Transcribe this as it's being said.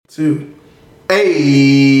2. Hey!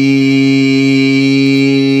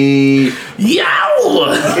 Yo!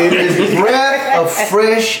 It is Breath of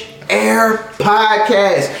Fresh Air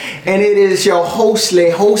Podcast. And it is your host.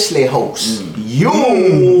 You.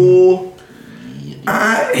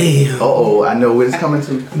 I am. Uh-oh, I know what it's coming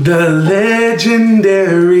to. The legendary.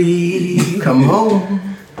 Come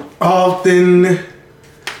on. Often.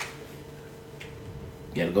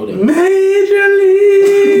 Gotta go there. Major League.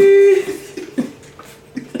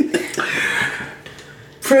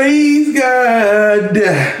 Praise God.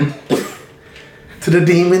 To the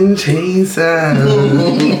demon chaser.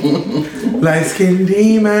 Light skinned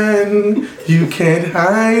demon, you can't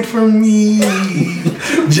hide from me.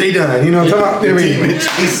 J-Don, you know what I'm talking about? Demon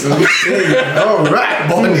chaser. All right.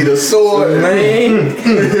 Boy, I need a sword. Man.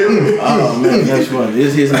 Oh man, that's funny.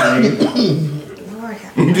 This is his name. Lord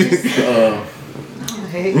have mercy.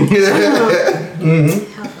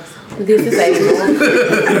 This is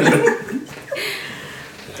April.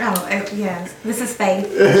 Oh, yes. This is Faith.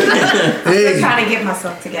 I'm just trying to get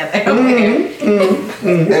myself together.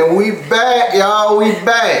 And we back, y'all. We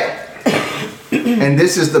back. And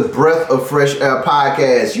this is the Breath of Fresh Air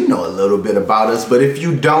Podcast. You know a little bit about us, but if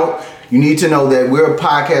you don't, you need to know that we're a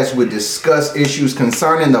podcast where discuss issues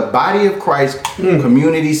concerning the body of Christ,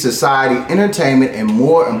 community, society, entertainment, and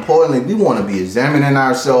more importantly, we want to be examining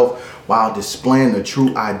ourselves while displaying the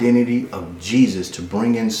true identity of Jesus to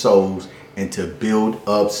bring in souls and to build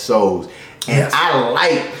up souls. And Yes. I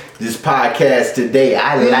like this podcast today.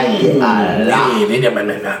 I like it a lot.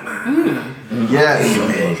 Yes.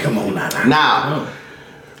 Man, come on now. Now,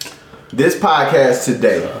 this podcast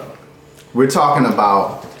today, we're talking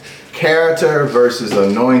about character versus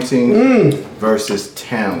anointing versus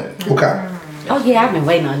talent. Okay. Oh, yeah, I've been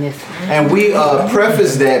waiting on this. And we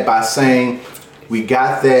preface that by saying we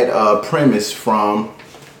got that premise from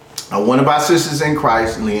one of our sisters in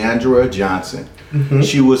Christ, Leandra Johnson.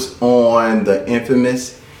 She was on the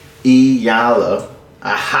infamous Iyanla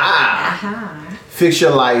Fix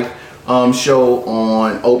Your Life show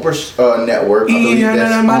on Oprah's network. I believe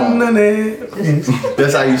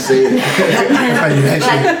that's how you say it.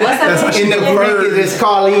 In the Greek, it's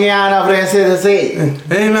called Iyanla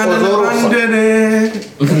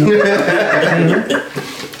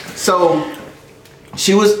So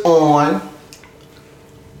she was on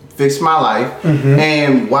Fix My Life,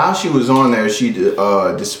 and while she was on there, she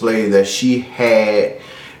displayed that she had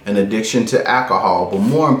an addiction to alcohol, but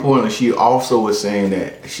more importantly, she also was saying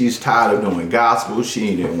that she's tired of doing gospel.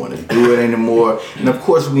 She didn't want to do it anymore. And of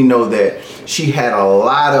course, we know that she had a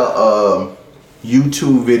lot of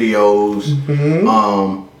YouTube videos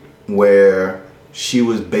where she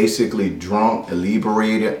was basically drunk,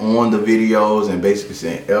 inebriated on the videos, and basically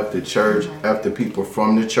saying F the church, F the people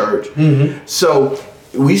from the church. So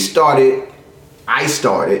I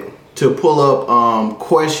started to pull up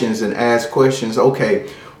questions and ask questions. Okay,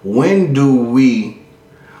 when do we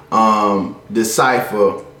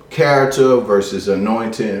decipher character versus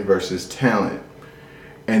anointing versus talent?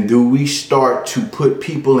 And do we start to put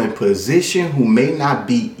people in position who may not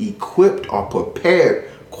be equipped or prepared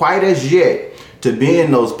quite as yet to be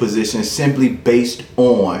in those positions simply based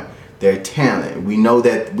on their talent? We know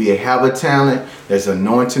that we have a talent, there's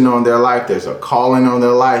anointing on their life, there's a calling on their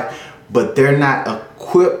life, but they're not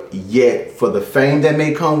equipped yet for the fame that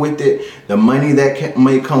may come with it, the money that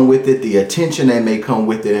may come with it, the attention that may come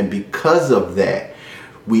with it. And because of that,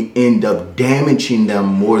 we end up damaging them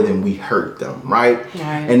more than we hurt them, right?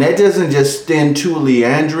 And that doesn't just extend to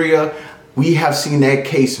Leandria. We have seen that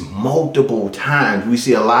case multiple times. We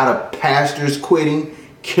see a lot of pastors quitting,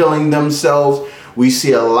 killing themselves. We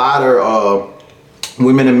see a lot of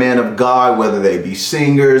women and men of God, whether they be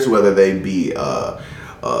singers, whether they be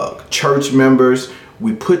church members.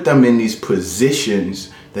 We put them in these positions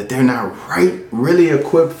that they're not really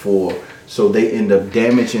equipped for, so they end up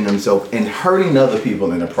damaging themselves and hurting other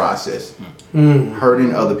people in the process.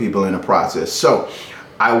 So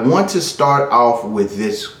I want to start off with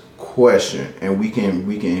this question, and we can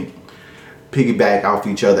piggyback off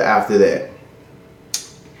each other after that.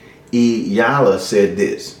 Iyanla said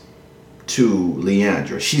this to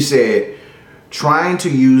Leandra. She said, trying to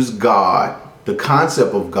use God, the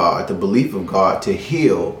concept of God, the belief of God to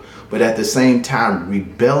heal, but at the same time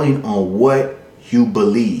rebelling on what you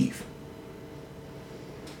believe.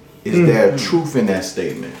 Is there truth in that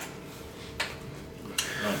statement?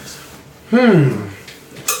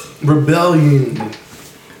 Rebellion.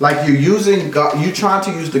 Like you're using God, you're trying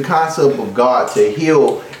to use the concept of God to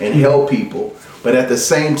heal and help people, but at the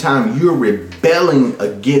same time you're rebelling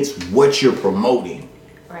against what you're promoting.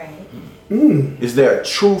 Right. Is there a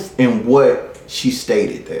truth in what she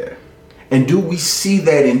stated there? And do we see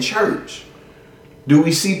that in church? Do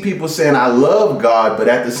we see people saying, I love God, but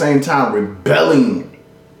at the same time rebelling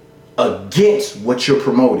against what you're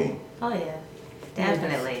promoting? Oh yeah,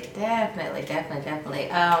 definitely.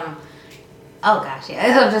 Oh gosh,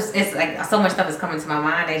 yeah. It's like so much stuff is coming to my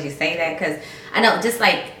mind as you say that, because I know just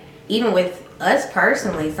like even with us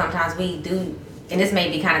personally, sometimes we do, and this may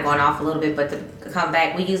be kind of going off a little bit, but to come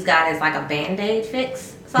back, we use God as like a Band-Aid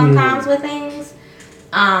fix sometimes with things,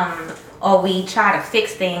 or we try to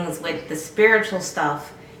fix things with the spiritual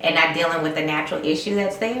stuff and not dealing with the natural issue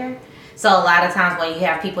that's there. So a lot of times when you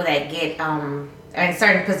have people that get in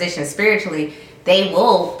certain positions spiritually, they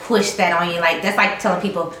will push that on you. Like that's like telling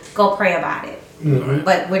people go pray about it. Mm-hmm.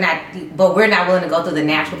 But we're not willing to go through the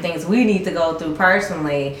natural things we need to go through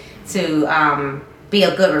personally to be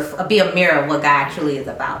a mirror of what God truly is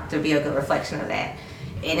about, to be a good reflection of that.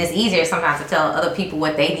 And it's easier sometimes to tell other people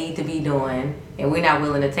what they need to be doing, and we're not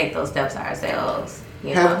willing to take those steps ourselves.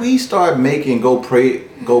 You know? Have we started making go pray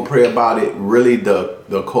about it really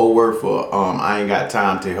the code word for I ain't got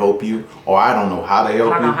time to help you, or I don't know how to help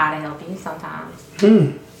you? I don't know how to help you sometimes.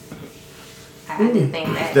 I do think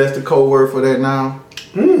that. That's the code word for that now?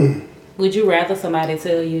 Would you rather somebody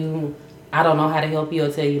tell you, I don't know how to help you,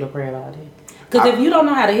 or tell you to pray about it? Because if you don't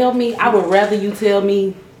know how to help me, I would rather you tell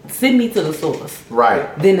me, send me to the source.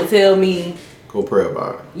 Right. Than to tell me, go pray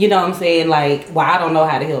about it. You know what I'm saying? Like, well, I don't know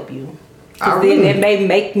how to help you. Because then that may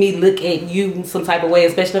make me look at you some type of way,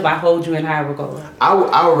 especially if I hold you in high regard. I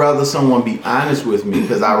would rather someone be honest with me,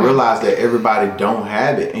 because I realize that everybody don't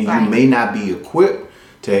have it, and you may not be equipped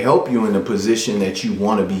to help you in the position that you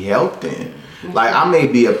want to be helped in. Like I may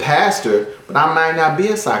be a pastor, but I might not be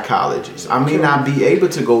a psychologist. I may not be able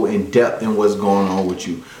to go in depth in what's going on with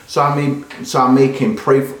you. So I may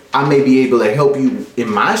be able to help you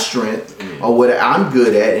in my strength or what I'm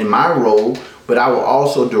good at in my role, but I will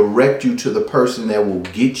also direct you to the person that will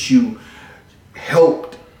get you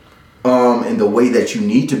helped in the way that you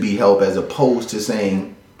need to be helped, as opposed to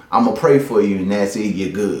saying, I'm gonna pray for you and that's it,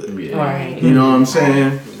 you're good. Right. You know what I'm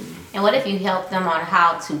saying? And what if you help them on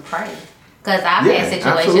how to pray? Because I've had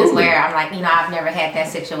situations where I'm like, I've never had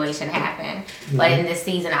that situation happen. But in this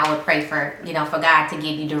season, I would pray for God to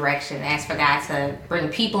give you direction. Ask for God to bring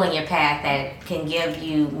people in your path that can give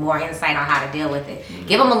you more insight on how to deal with it.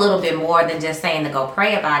 Give them a little bit more than just saying to go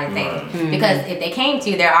pray about it thing. Because if they came to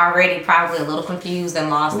you, they're already probably a little confused and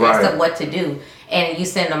lost as to what to do. And you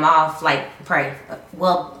send them off like, pray.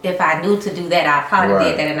 Well, if I knew to do that, I probably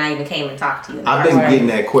did that, and I even came and talked to you. I've been getting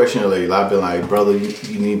that question lately. I've been like, brother,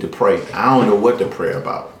 you need to pray. I don't know what to pray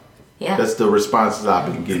about. Yeah. That's the responses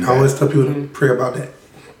I've been getting. I always tell people to pray about that.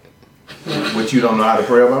 What you don't know how to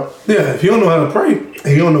pray about? Yeah, if you don't know how to pray, and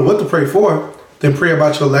you don't know what to pray for, then pray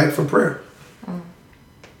about your lack for prayer.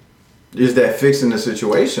 Is that fixing the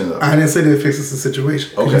situation, though? I didn't say that it fixes the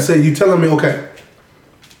situation. Okay. You telling me, okay,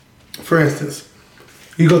 for instance,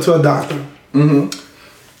 you go to a doctor, and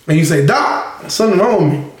you say, Doc, something wrong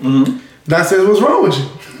with me. Doc says, what's wrong with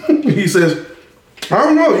you? He says, I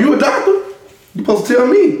don't know. You a doctor? You supposed to tell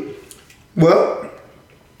me. Well,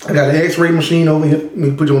 I got an X-ray machine over here. Let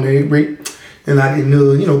me put you on the X-ray, and I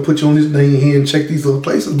can, put you on this thing here and check these little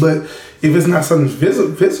places. But if it's not something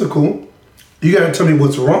physical, you got to tell me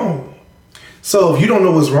what's wrong. So if you don't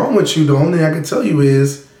know what's wrong with you, the only thing I can tell you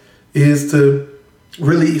is to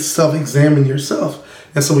really self-examine yourself.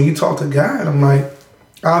 And so when you talk to God, I'm like,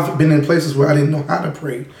 I've been in places where I didn't know how to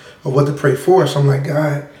pray or what to pray for. So I'm like,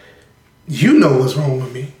 God, you know what's wrong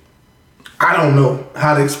with me. I don't know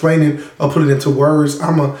how to explain it or put it into words.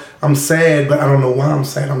 I'm sad, but I don't know why I'm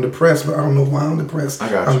sad. I'm depressed, but I don't know why I'm depressed.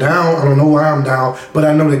 I'm down. I don't know why I'm down. But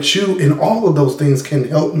I know that you and all of those things can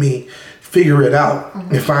help me figure it out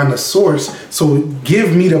and find the source. So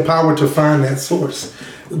give me the power to find that source.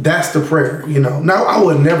 That's the prayer, Now, I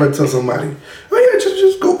would never tell somebody, oh yeah,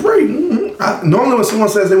 just go pray. Normally when someone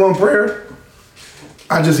says they want prayer,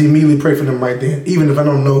 I just immediately pray for them right then, even if I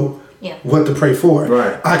don't know what to pray for.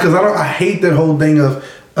 Right. Because I hate that whole thing of,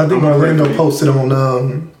 I think Orlando posted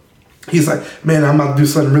on, he's like, man, I'm about to do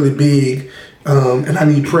something really big, and I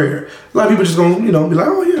need prayer. A lot of people just gonna, be like,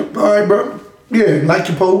 oh yeah, all right, bro. Yeah, like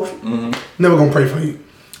your post. Never gonna pray for you.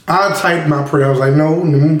 I typed my prayer. I was like, no,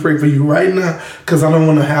 I'm going to pray for you right now because I don't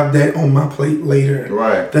want to have that on my plate later.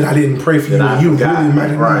 Right. That I didn't pray for you and you really might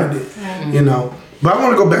have needed it. But I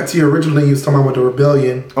want to go back to your original thing you was talking about with the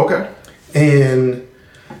rebellion. Okay. And,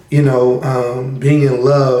 being in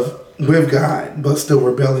love with God but still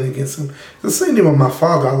rebelling against Him. It's the same thing with my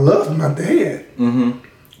father. I loved my dad.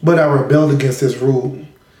 But I rebelled against his rule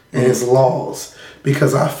and his laws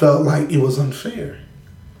because I felt like it was unfair.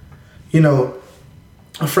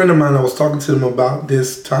 a friend of mine, I was talking to them about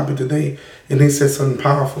this topic today, and they said something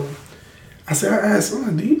powerful. I asked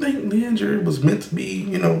them, do you think Leandra was meant to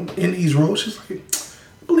be, in these roles? She's like,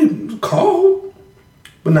 I believe it was called,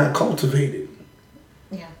 but not cultivated.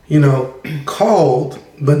 Yeah. Called,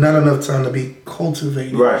 but not enough time to be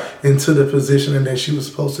cultivated into the position that she was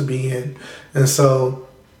supposed to be in. And so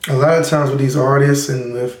a lot of times with these artists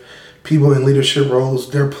and with people in leadership roles,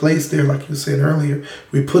 they're placed there, like you said earlier.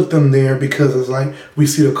 We put them there because it's like we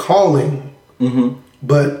see the calling,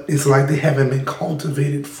 but it's like they haven't been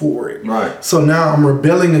cultivated for it. Right. So now I'm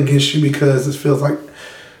rebelling against you because it feels like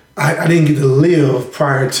I didn't get to live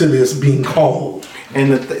prior to this being called.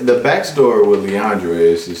 And the backstory with Leandra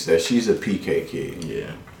is that she's a PK kid.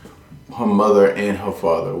 Yeah. Her mother and her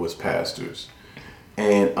father was pastors.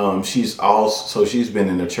 And she's been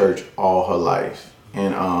in the church all her life.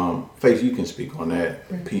 And Faith, you can speak on that,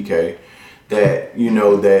 PK. That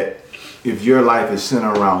that if your life is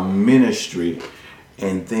centered around ministry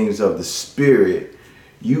and things of the spirit,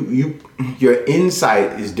 your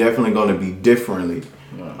insight is definitely going to be differently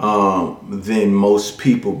than most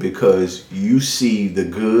people, because you see the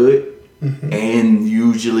good and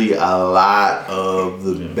usually a lot of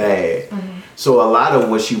the bad. So a lot of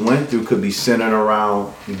what she went through could be centered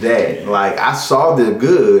around that. Like, I saw the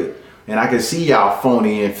good, and I can see y'all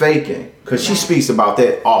phony and faking, because she speaks about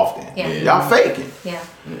that often. Y'all faking. Yeah.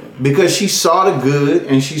 Because she saw the good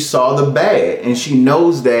and she saw the bad, and she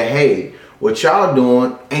knows that, hey, what y'all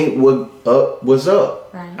doing ain't what's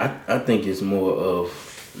up. Right. I think it's more of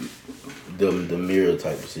the mirror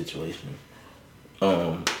type of situation.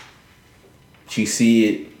 She see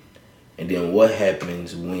it, and then what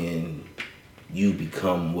happens when you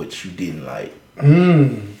become what you didn't like?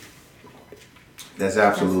 That's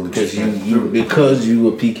absolutely because you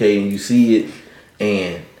a PK and you see it,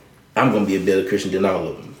 and I'm gonna be a better Christian than all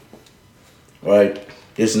of them, right?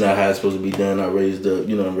 It's not how it's supposed to be done. I'm raised up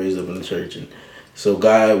in the church, and so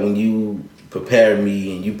God, when you prepare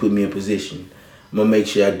me and you put me in position, I'm gonna make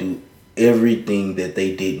sure I do everything that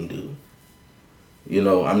they didn't do.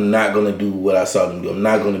 I'm not gonna do what I saw them do. I'm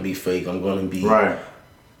not gonna be fake. I'm gonna be right.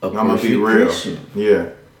 I'm gonna be real. Christian. Yeah.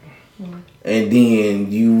 And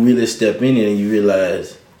then you really step in it and you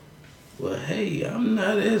realize, well, hey, I'm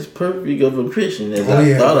not as perfect of a Christian as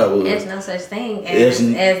I thought I was. There's no such thing as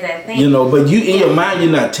that thing. But you in your mind,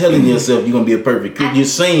 you're not telling yourself you're gonna be a perfect Christian. You're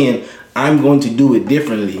saying, I'm going to do it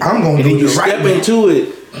differently. I'm going to do it. And then you step into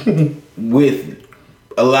it with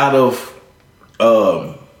a lot of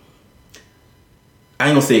I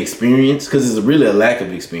ain't gonna say experience, because it's really a lack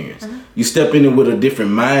of experience. You step in it with a different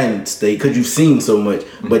mind state because you've seen so much,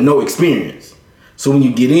 but no experience. So when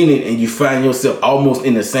you get in it and you find yourself almost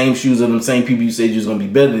in the same shoes of them same people you said you was gonna be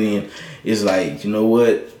better than, it's like, you know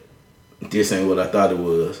what? This ain't what I thought it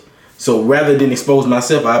was. So rather than expose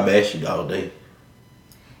myself, I bash you all day.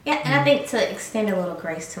 Yeah, and I think to extend a little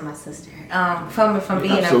grace to my sister, from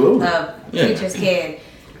being Absolutely. a preacher's kid,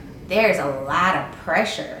 there's a lot of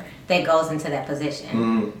pressure that goes into that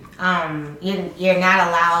position. You're not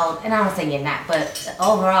allowed, and I don't say you're not, but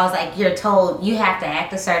overall it's like you're told you have to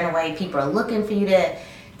act a certain way. People are looking for you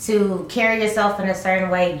to carry yourself in a certain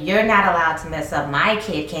way. You're not allowed to mess up. My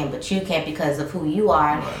kid can, but you can't because of who you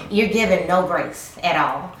are. Right. You're given no grace at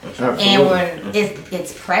all. Absolutely. And when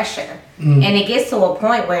it's pressure, and it gets to a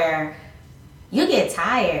point where you get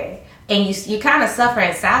tired and you kind of suffer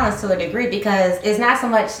in silence to a degree, because it's not so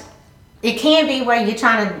much. It can be where you're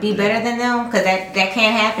trying to be better than them, because that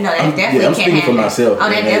can't happen. No, that definitely can happen. For myself. Oh,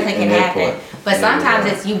 that definitely can happen. But sometimes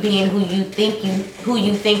it's you being who you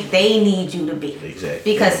think they need you to be.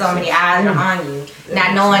 Exactly. Because so many eyes are on you.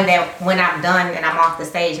 Not knowing that when I'm done and I'm off the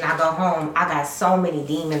stage and I go home, I got so many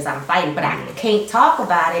demons I'm fighting, but I can't talk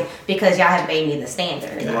about it because y'all have made me the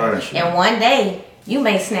standard. Right. And one day you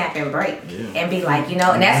may snap and break and be like, and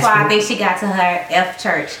that's why I think she got to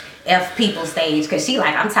her F people stage, because she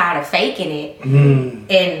like, I'm tired of faking it.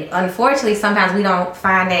 And unfortunately sometimes we don't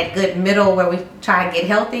find that good middle where we try to get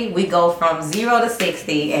healthy. We go from 0 to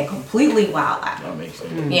 60 and completely wild out. That makes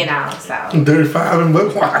sense. So 35 and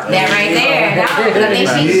what? that right there. No, I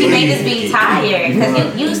think she made us be tired,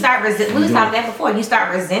 because you start we was talking that before. You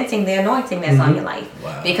start resenting the anointing that's on your life.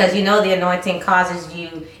 Wow. Because the anointing causes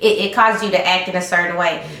you. It causes you to act in a certain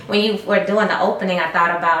way. When you were doing the opening, I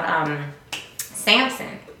thought about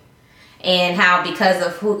Samson. And how, because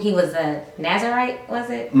of who he was, a Nazarite,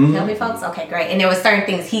 was it? Tell me, folks. Okay, great. And there were certain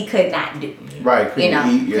things he could not do. Right.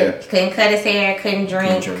 Couldn't eat, couldn't cut his hair, couldn't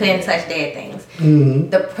drink, couldn't touch dead things.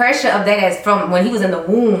 The pressure of that is from when he was in the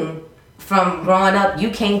womb, from growing up.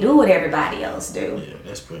 You can't do what everybody else do. Yeah,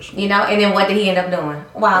 that's pressure. And then what did he end up doing?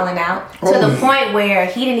 Wilding out to the point where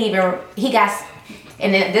he got.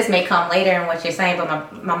 and then this may come later in what you're saying,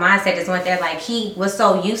 but my mindset just went there. Like, he was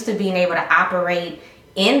so used to being able to operate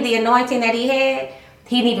in the anointing that he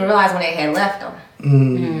didn't even realize when it had left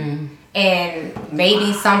him. And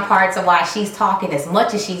maybe some parts of why she's talking as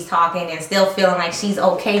much as she's talking and still feeling like she's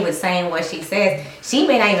okay with saying what she says, she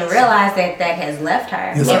may not even realize that has left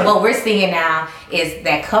her. Yes, and what we're seeing now is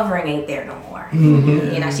that covering ain't there no more.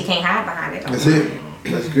 You know, she can't hide behind it no That's more. it.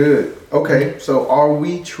 That's good. Okay, so are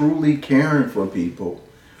we truly caring for people?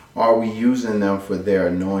 Are we using them for their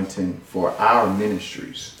anointing for our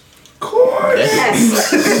ministries? Of course.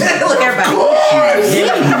 Yes. Look, everybody.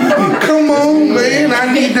 Come on, man.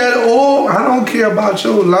 I need that oil. I don't care about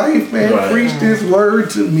your life, man. Right. Preach this word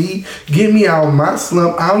to me. Get me out of my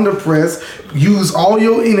slump. I'm depressed. Use all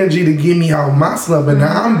your energy to get me out of my slump. And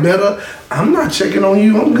now I'm better. I'm not checking on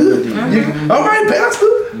you. I'm good. All right, Pastor.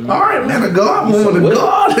 All right, man of God, woman of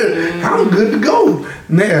God. I'm good to go.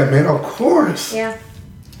 Yeah, man, of course. Yeah.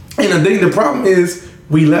 And I think the problem is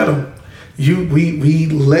we let them. We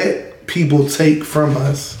let people take from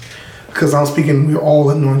us. Because I'm speaking, we're all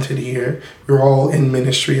anointed here. We're all in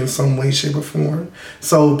ministry in some way, shape, or form.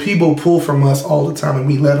 So people pull from us all the time and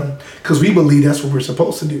we let them. Because we believe that's what we're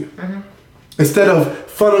supposed to do. Instead of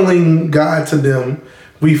funneling God to them,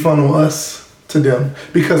 we funnel us to them.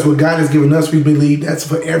 Because what God has given us, we believe that's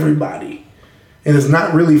for everybody. And it's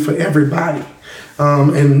not really for everybody.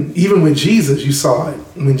 And even with Jesus, you saw it.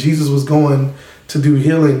 When Jesus was going to do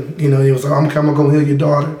healing, you know, he was like, I'm going to heal your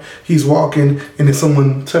daughter. He's walking, and then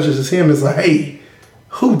someone touches him. It's like, hey,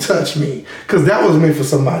 who touched me? Because that was meant for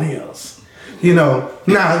somebody else. You know,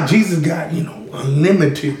 now Jesus got, you know,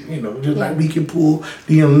 unlimited, you know, just like we can pull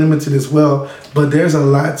the unlimited as well. But there's a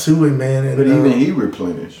lot to it, man. And, But even he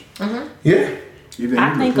replenished. yeah.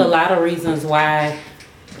 I think a lot of reasons why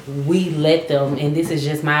we let them, and this is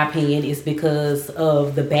just my opinion, is because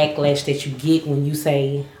of the backlash that you get when you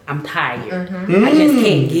say, I'm tired. I just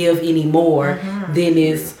can't give anymore. Then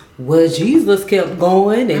it's, well, Jesus kept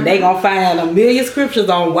going, and they gonna find a million scriptures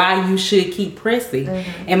on why you should keep pressing.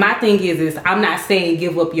 And my thing is I'm not saying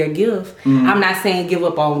give up your gift. I'm not saying give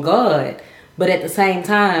up on God. But at the same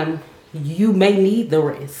time, you may need the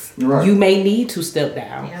rest. Right. You may need to step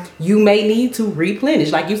down. Yeah. You may need to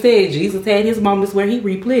replenish. Like you said, Jesus had his moments where he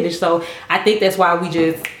replenished. So I think that's why we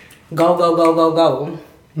just go.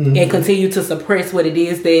 And continue to suppress what it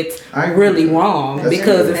is that's really wrong. That's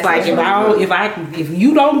because it. it's like if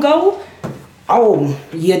you don't go, oh,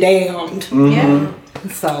 you're damned. Yeah.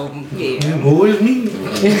 So yeah. Who is me?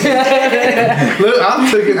 Look,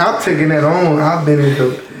 I'm taking that on. I've been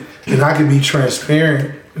and I can be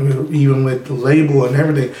transparent, even with the label and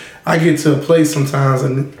everything. I get to a place sometimes,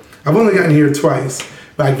 and I've only gotten here twice,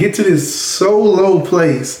 but I get to this so low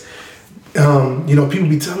place. You know, people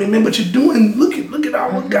be telling me, man, what you doing? Look at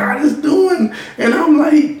all what God is doing. And I'm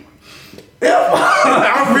like,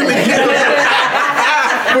 I really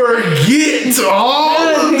forget all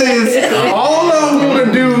of this. All I want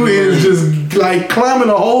to do is just like climb in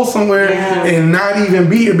a hole somewhere and not even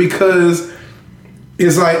be here, because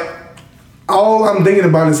it's like all I'm thinking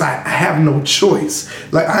about is I have no choice.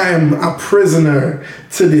 Like, I am a prisoner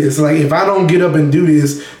to this. Like, if I don't get up and do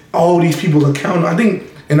this, all these people are counting. I think,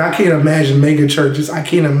 and I can't imagine mega churches. I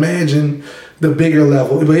can't imagine the bigger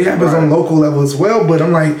level. But it happens on local level as well. But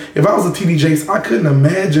I'm like, if I was a TD Jakes, I couldn't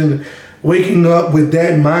imagine waking up with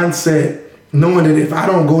that mindset, knowing that if I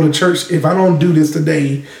don't go to church, if I don't do this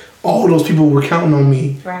today, all those people were counting on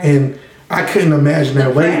me. Right. And I couldn't imagine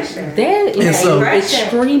that weight. That is so-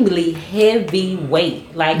 extremely heavy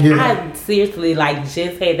weight. Like, I seriously, like,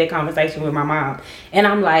 just had that conversation with my mom. And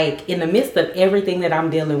I'm like, in the midst of everything that I'm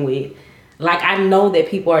dealing with, like, I know that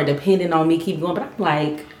people are depending on me, keep going, but I'm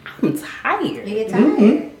like, I'm tired. You get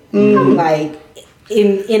tired. I'm like,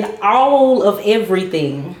 in all of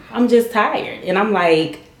everything, I'm just tired. And I'm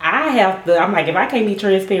like, I'm like, if I can't be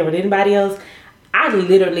transparent with anybody else, I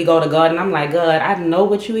literally go to God and I'm like, God, I know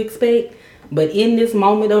what you expect, but in this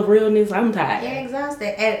moment of realness, I'm tired. Yeah,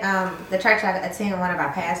 exhausted. At the church I attend, one of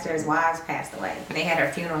our pastors' wives passed away. They had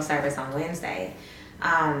her funeral service on Wednesday.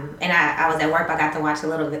 And I was at work, I got to watch a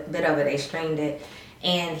little bit of it. They streamed it.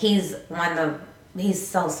 And he's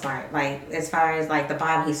so smart. Like, as far as like the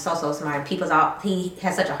Bible, he's so smart. He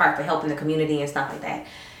has such a heart for helping the community and stuff like that.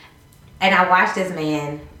 And I watched this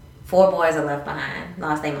man, 4 boys are left behind,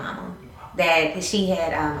 lost their mama. That she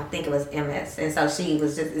had, I think it was MS. And so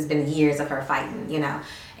it's been years of her fighting, you know.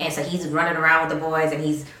 And so he's running around with the boys, and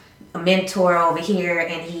he's a mentor over here,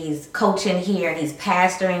 and he's coaching here, and he's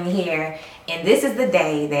pastoring here. And this is the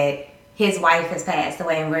day that his wife has passed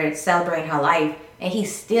away, and we're celebrating her life. And he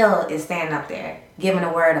still is standing up there giving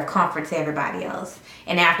a word of comfort to everybody else.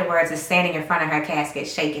 And afterwards is standing in front of her casket,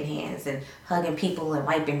 shaking hands and hugging people and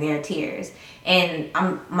wiping their tears. And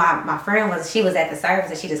my friend she was at the service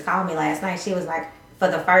and she just called me last night. She was like, for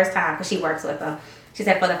the first time, because she works with them, she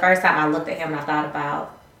said, for the first time I looked at him and I thought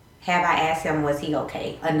about, have I asked him, was he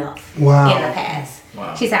okay enough in the past?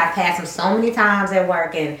 Wow. She said, I've passed him so many times at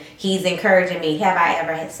work and he's encouraging me. Have I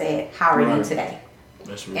ever said, how are you today?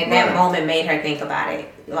 That's And that moment made her think about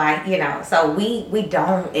it. Like, so we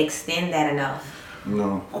don't extend that enough.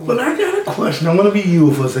 No. But I got a question. I want to be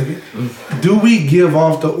you for a second. Do we give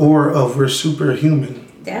off the aura of we're superhuman?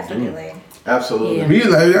 Definitely. Absolutely. Yeah. Me,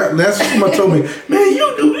 like, that's what someone told me. Man,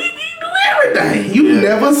 you do everything. You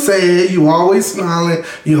never sad. You always smiling.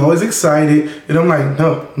 You always excited. And I'm like,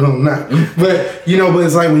 no, I'm not. But, but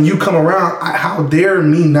it's like when you come around, how dare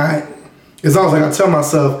me not? It's always like I tell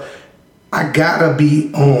myself, I gotta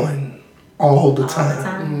be on all the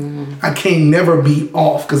time. I can't never be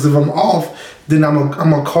off, because if I'm off, then I'm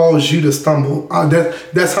gonna cause you to stumble.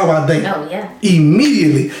 That's how I think. Oh, yeah.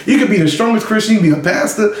 Immediately. You could be the strongest Christian, you can be a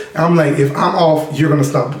pastor. And I'm like, if I'm off, you're gonna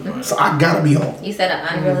stumble. So I gotta be on. You set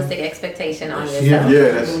an unrealistic expectation on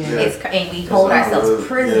yourself. And we hold ourselves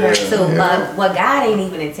prisoner to what God ain't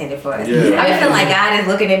even intended for us. Yeah. I feel like God is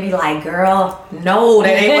looking at me like, girl, no,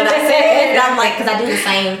 that ain't what I said. And I'm like, because I do the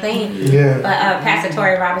same thing. Yeah. But Pastor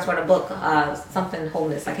Tory Roberts wrote a book, something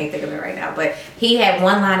Wholeness. I can't think of it right now. But he had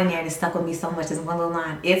one line in there that stuck with me so much. This one little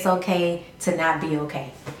line. It's okay to not be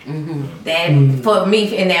okay. That for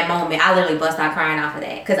me in that moment, I literally bust out crying off of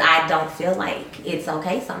that because I don't feel like it's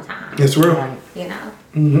okay sometimes. It's real. So,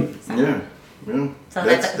 Yeah. So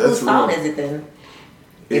whose fault is it then?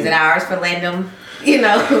 Is it ours for letting them?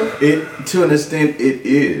 It to an extent it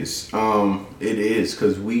is. It is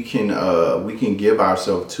because we can give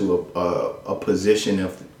ourselves to a position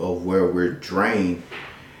of where we're drained,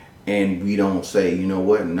 and we don't say, you know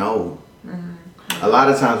what, no. A lot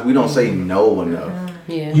of times we don't say no enough.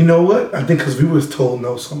 Yeah. You know what? I think because we was told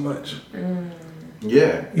no so much.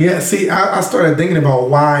 Yeah. Yeah, see, I started thinking about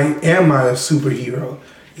why am I a superhero?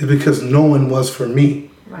 It's because no one was for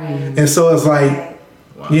me. Right. And so it's like,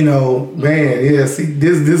 man, yeah, see,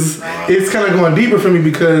 this it's kind of going deeper for me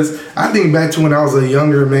because I think back to when I was a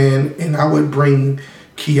younger man and I would bring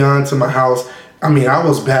Keon to my house. I mean, I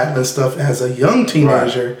was battling stuff as a young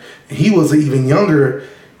teenager. And he was even younger,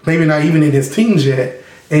 maybe not even in his teens yet.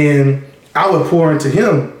 And I would pour into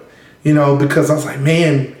him, because I was like,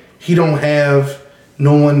 man, he don't have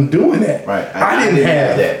no one doing that. Right. I didn't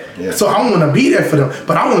have that. Yeah. So I want to be there for them,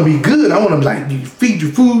 but I want to be good. I want to be like, you feed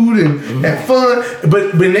your food and have fun.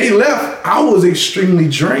 But when they left, I was extremely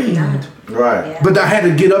drained. Right. Yeah. But I had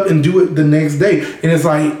to get up and do it the next day. And it's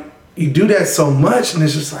like, you do that so much, and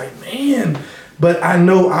it's just like, man. But I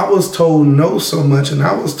know I was told no so much, and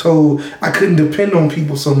I was told I couldn't depend on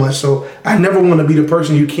people so much. So I never want to be the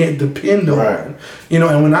person you can't depend on. Right.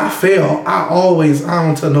 And when I fail, I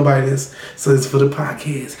don't tell nobody this, so it's for the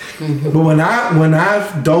podcast. But when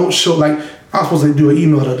I don't show, like I was supposed to do an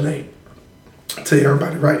email the other day to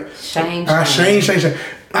everybody, right? Shame.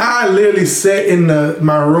 I literally sat in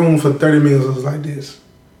my room for 30 minutes. It was like this.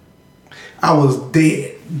 I was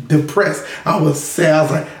dead, depressed. I was sad. I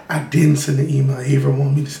was like, I didn't send an email. Ava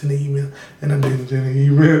wanted me to send an email, and I didn't send an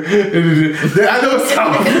email. I know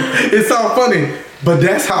it sounds funny, but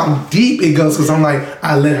that's how deep it goes. Because I'm like,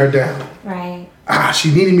 I let her down. Right.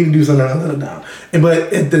 She needed me to do something. I let her down.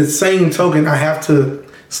 But at the same token, I have to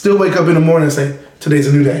still wake up in the morning and say, today's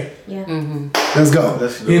a new day. Yeah. Let's go.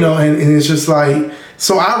 And it's just like,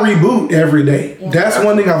 so I reboot every day. Yeah. That's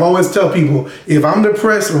one thing I've always tell people. If I'm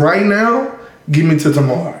depressed right now, give me to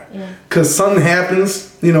tomorrow. Yeah. Cause something happens,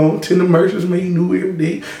 Tender Merchants made new every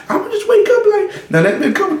day. I would just wake up like, now that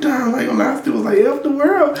been a couple times, like when I still was like, F the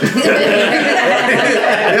world. F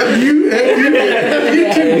you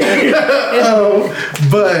too.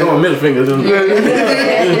 But Oh, middle fingers. One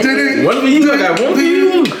for you, I got one for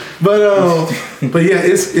you. But yeah,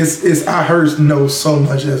 it's I heard no so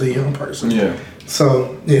much as a young person. Yeah.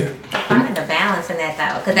 So yeah. Finding the balance in that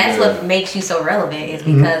though, because that's what makes you so relevant is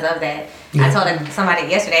because of that. I told somebody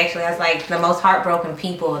yesterday, actually, I was like, the most heartbroken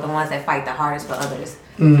people are the ones that fight the hardest for others.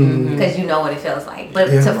 Because you know what it feels like. But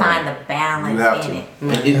to find the balance in it.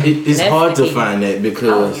 It's That's hard the to key. find that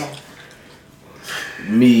because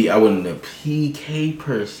me, I wasn't a PK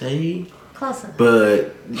per se, Close enough.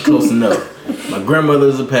 but close enough. My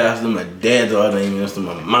grandmother's a pastor, my dad's ordained minister,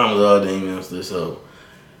 my mom's ordained minister, so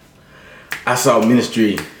I saw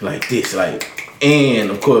ministry like this, and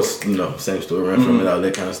of course, same story, run from it, all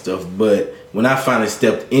that kind of stuff. But when I finally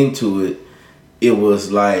stepped into it, it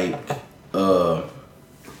was like,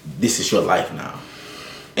 this is your life now.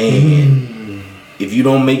 And if you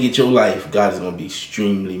don't make it your life, God is gonna be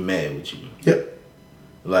extremely mad with you. Yep.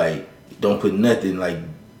 Like, don't put nothing, like,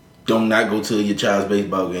 don't not go to your child's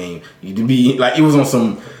baseball game. You do be like, it was on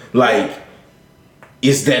some, like,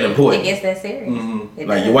 it's that important. It gets that serious. It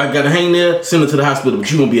Like, does. your wife got to hang there, send her to the hospital,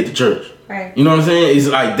 but you gonna be at the church. Right. You know what I'm saying? It's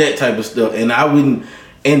like that type of stuff. And I wouldn't,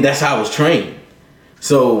 and that's how I was trained.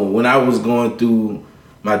 So when I was going through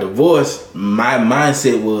my divorce, my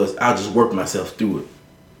mindset was, I'll just work myself through it.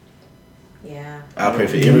 Yeah. I pray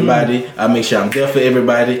for everybody. I make sure I'm there for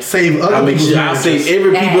everybody. Save other I make people's sure I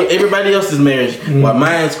save marriages. everybody else's marriage while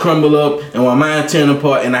mine's crumble up and while mine turn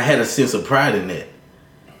apart. And I had a sense of pride in that,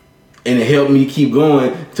 and it helped me keep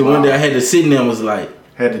going. To one day I had to sit in there and was like,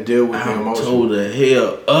 Had to deal with the I'm emotion. told the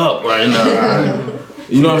hell up right now.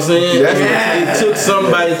 You know what I'm saying? It took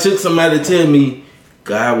somebody to tell me,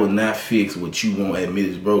 God will not fix what you won't admit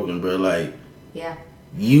is broken, bro. Like, Yeah.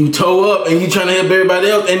 you toe up and you trying to help everybody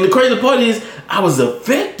else. And the crazy part is, I was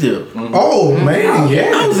effective. Oh man, I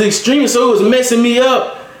yeah. was extreme, so it was messing me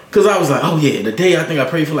up. Cause I was like, oh yeah, the day I think I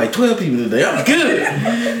prayed for like 12 people today. I'm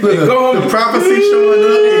good. Look, Go home. the prophecy showing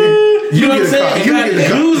up. You know what I'm get a saying? call. And You God get a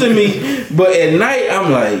is call. using me, but at night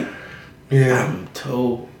I'm like, Yeah. I'm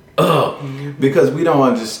toe up. Because we don't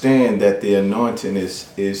understand that the anointing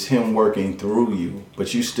is him working through you,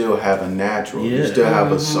 but you still have a natural, you Yeah. still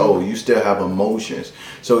have a soul, you still have emotions.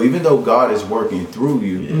 So even though God is working through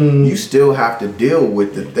you, you still have to deal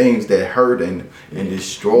with the things that hurt and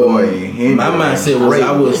destroy and hinder. My mindset and was break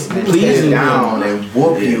I was and pleasing tear down him. and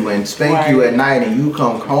whoop you and spank you at night, and you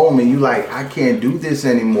come home and you like, I can't do this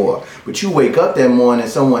anymore. But you wake up that morning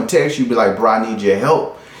and someone texts you, be like, bro, I need your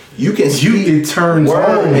help. You can speak it turns word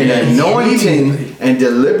on and immediately. anointing and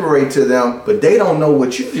deliberate to them, but they don't know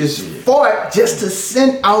what you just fought just to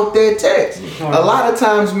send out their text. A lot of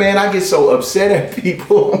times, man, I get so upset at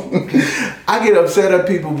people. I get upset at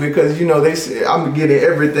people because, you know, they say I'm getting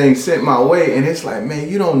everything sent my way, and it's like, man,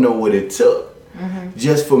 you don't know what it took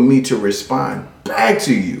just for me to respond back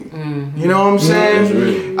to you. You know what I'm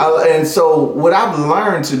saying? And so what I've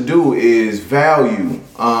learned to do is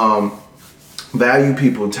value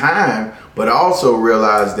people's time, but also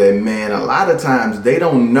realize that, man, a lot of times they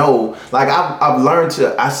don't know. Like I've learned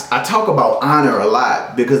to, I talk about honor a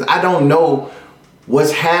lot because I don't know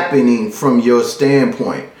what's happening from your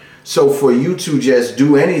standpoint. So for you to just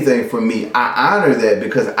do anything for me, I honor that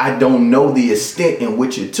because I don't know the extent in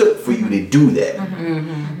which it took for you to do that.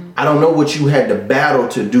 I don't know what you had to battle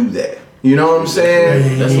to do that. You know what I'm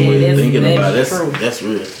saying? That's the way of that's- thinking about it. that's true. That's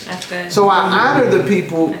real. That's good. So I honor the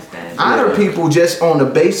people, That's good. honor people just on the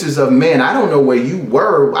basis of, man, I don't know where you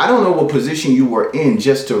were. I don't know what position you were in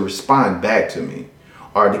just to respond back to me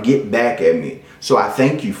or to get back at me. So I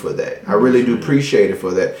thank you for that. I really do appreciate it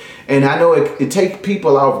for that. And I know it takes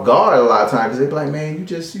people off guard a lot of times because they be like, man, you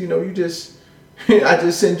just, I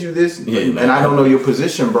just sent you this and I don't know your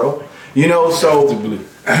position, bro. You know, so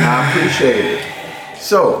I appreciate it.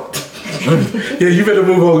 So, Yeah, you better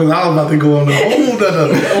move on because I was about to go on the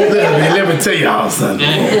let me tell y'all something.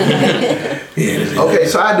 Yeah. okay,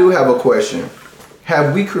 so I do have a question.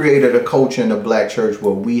 Have we created a culture in the black church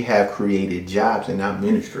where we have created jobs in our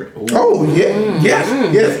ministry? Oh yeah,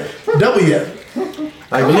 yes, double yes.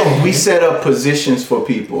 Like we set up positions for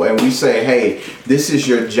people and we say, hey, this is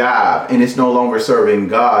your job and it's no longer serving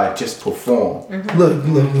God, just perform. Look,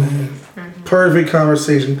 man. Perfect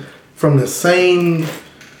conversation from the same.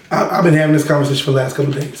 I've been having this conversation for the last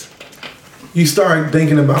couple of days. You start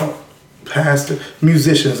thinking about pastor,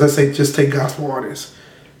 musicians. Let's say just take gospel artists.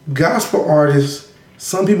 Gospel artists.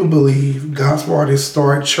 Some people believe gospel artists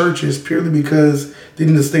start churches purely because they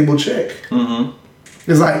need a stable check.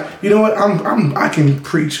 It's like, you know what? I can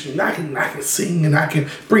preach and I can sing and I can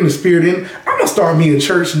bring the spirit in. I'm gonna start me a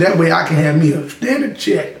church. That way I can have me a standard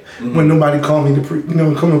check when nobody call me to preach.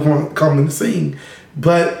 Call me to sing.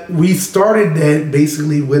 But we started that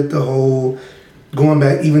basically with the whole going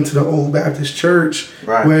back even to the old Baptist church,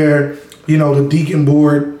 Right. where the deacon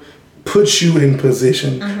board puts you in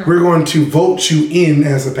position. We're going to vote you in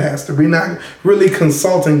as a pastor. We're not really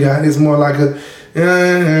consulting God. It's more like a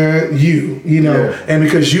Yeah. and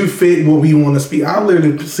because you fit what we want to speak. I've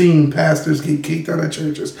literally seen pastors get kicked out of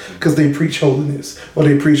churches because they preach holiness or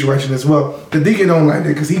they preach righteousness. Well, the deacon don't like that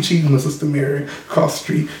because he cheating with Sister Mary across the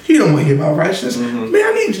street. He don't want to hear about righteousness. Man,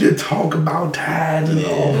 I need you to talk about tithes and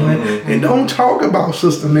offering and don't talk about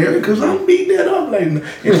Sister Mary because I'm beating that up later.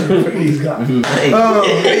 Praise God.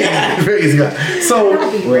 Praise God. So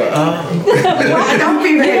Don't be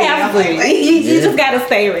You ready. have to. You just gotta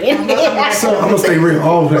stay ready. So I'm gonna stay real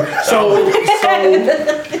all the time. So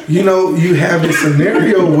you have this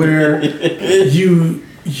scenario where you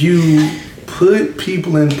put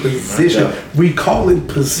people in position. We call it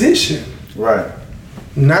position, Right.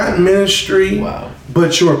 not ministry. Wow.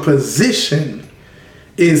 But your position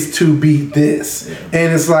is to be this,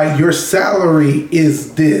 and it's like your salary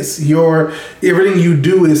is this. Your everything you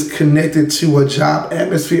do is connected to a job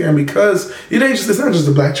atmosphere, and because it's not just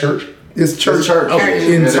a black church. It's church,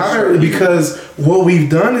 Okay. entirely, because what we've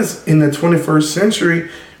done is in the 21st century,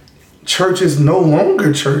 church is no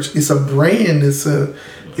longer church. It's a brand. It's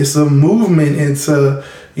a movement. It's a,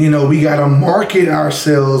 we got to market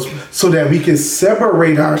ourselves so that we can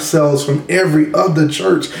separate ourselves from every other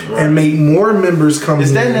church and make more members come in.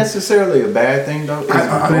 Is that necessarily a bad thing, though?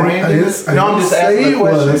 I didn't I'm just asking a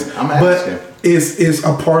question. I'm asking. But it's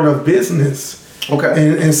a part of business.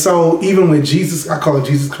 Okay. And so even with Jesus, I call it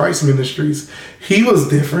Jesus Christ Ministries, he was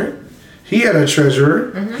different. He had a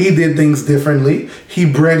treasurer. He did things differently. He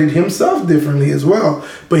branded himself differently as well.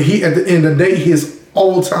 But he, at the end of the day, his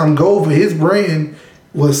all-time goal for his brand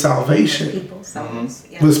was salvation. People's souls.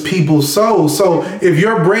 Yeah. Was people's souls. So if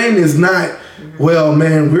your brand is not, well,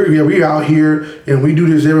 man, we're out here and we do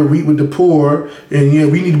this every week with the poor,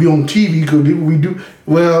 and we need to be on TV because we do.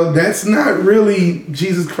 Well, that's not really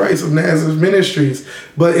Jesus Christ of Nazareth Ministries.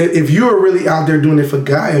 But if you're really out there doing it for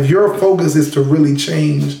God, if your focus is to really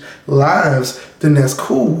change lives, then that's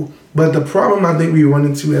cool. But the problem I think we run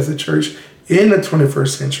into as a church in the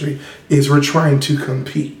 21st century is we're trying to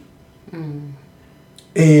compete.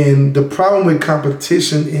 And the problem with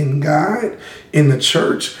competition in God, in the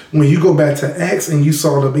church, when you go back to Acts and you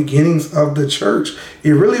saw the beginnings of the church,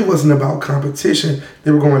 it really wasn't about competition.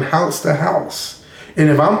 They were going house to house. And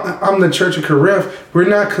if I'm the church of Corinth, we're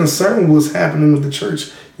not concerned with what's happening with the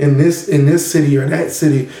church in this city or that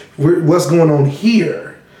city. What's going on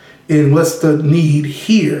here and what's the need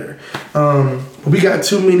here. We got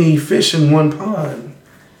too many fish in one pond.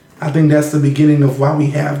 I think that's the beginning of why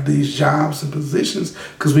we have these jobs and positions,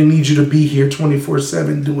 because we need you to be here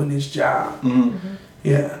 24/7 doing this job.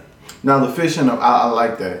 Yeah. Now the fish I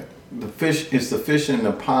like that. The fish in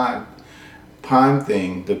the pond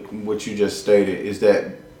thing. What you just stated is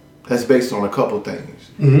that's based on a couple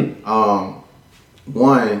things.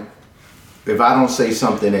 One, if I don't say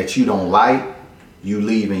something that you don't like, you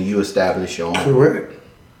leave and you establish your own. Correct.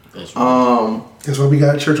 That's right. That's why we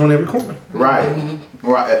got a church on every corner. Right.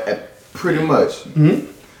 Right. Pretty much.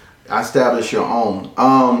 Establish your own.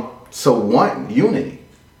 So unity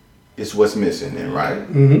is what's missing then, right?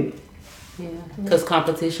 Because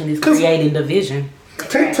competition is creating division.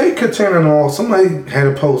 Take Katana Mall. Somebody had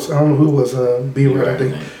a post. I don't know who it was. B-Red, I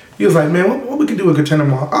think. He was like, man, what we could do with Katana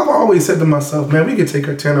Mall? I've always said to myself, man, we could take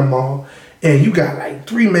Katana Mall, and you got like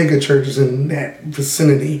 3 mega churches in that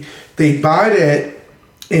vicinity. They buy that,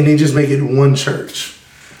 and they just make it one church,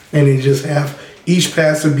 and they just have each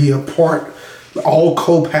pastor be a part, all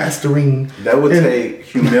co-pastoring. That would take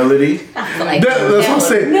humility. Like, That's what I'm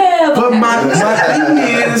saying. But my thing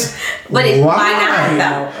is, but why not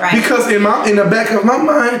though? Right? Because in the back of my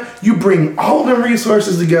mind, you bring all the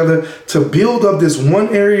resources together to build up this one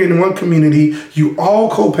area in one community. You all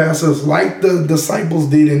co-pastors like the disciples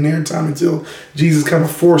did in their time until Jesus kind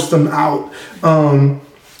of forced them out.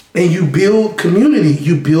 And you build community.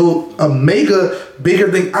 You build a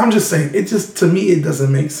bigger thing. I'm just saying, to me, it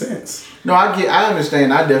doesn't make sense. No, I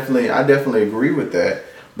understand. I definitely agree with that.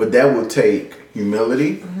 But that would take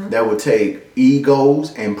humility. That would take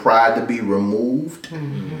egos and pride to be removed,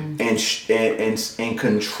 and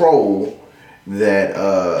control that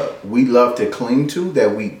we love to cling to.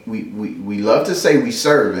 That we love to say we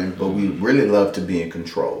serving, but we really love to be in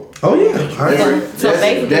control. Oh yeah. So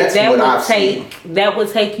basically, that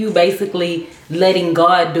would take you basically letting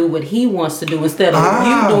God do what He wants to do instead of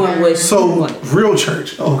you doing what you want. Real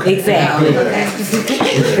church. Okay. Exactly.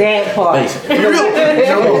 That part.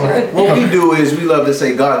 What we do is we love to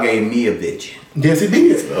say God gave me a vision. Yes, He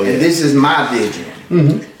did. And this is my vision.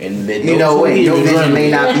 And your vision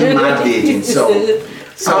may not be my vision.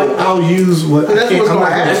 So I'll use what that's what's going to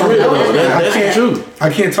happen. That's true. I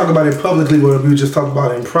can't talk about it publicly, what we just talked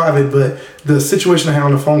about it in private, but the situation I had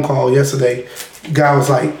on the phone call yesterday, guy was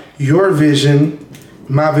like, your vision,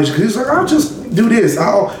 my vision. Because he's like, I'll just do this.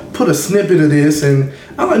 I'll put a snippet of this. And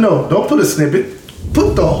I'm like, no, don't put a snippet.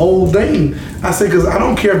 Put the whole thing. I said, because I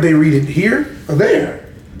don't care if they read it here or there.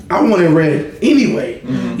 I want it read anyway.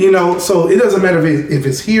 So it doesn't matter if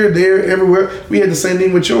it's here, there, everywhere. We had the same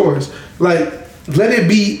thing with yours. Like, let it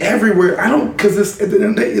be everywhere. Because at the end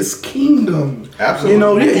of the day, it's kingdom.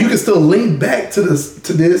 Absolutely. You can still link back to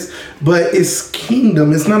this, but it's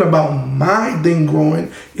kingdom. It's not about my thing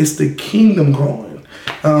growing. It's the kingdom growing.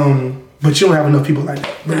 But you don't have enough people like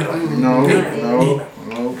that. No,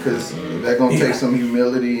 because they're going to take some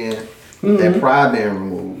humility and that pride being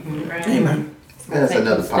removed. Amen. That's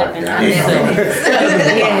another Stepping podcast. out.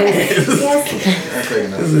 That's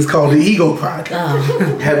another. This is called the Ego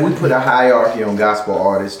Podcast. Have we put a hierarchy on gospel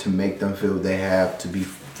artists to make them feel they have to be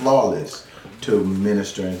flawless to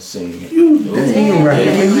minister and sing? You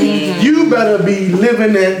right. You better be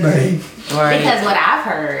living that thing. Because what I've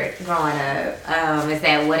heard growing up is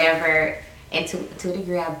that whatever, and to a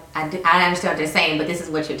degree, I understand what they're saying, but this is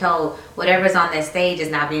what you're told. Whatever's on that stage is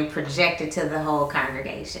not being projected to the whole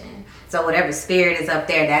congregation. So whatever spirit is up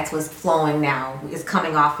there, that's what's flowing now. Is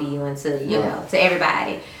coming off of you and to, you know, to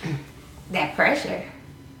everybody. That pressure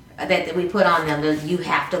that we put on them, that you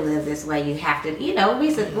have to live this way. You have to, you know,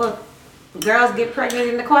 we said, look, girls get pregnant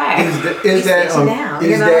in the choir. Is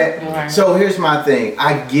that so here's my thing.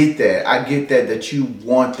 I get that you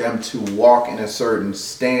want them to walk in a certain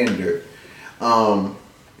standard,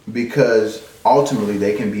 because ultimately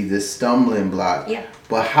they can be this stumbling block. Yeah.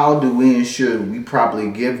 But how do we ensure we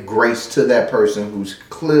properly give grace to that person who's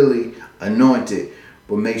clearly anointed,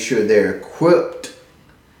 but make sure they're equipped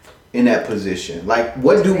in that position? Like,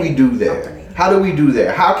 what do we do there? How do we do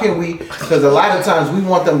that? How can we? Because a lot of times we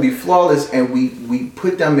want them to be flawless, and we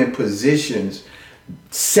put them in positions,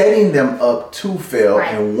 setting them up to fail.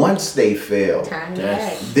 Right. And once they fail,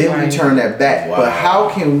 then we turn that back. Wow. But how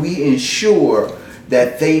can we ensure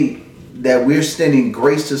that we're extending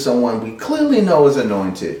grace to someone we clearly know is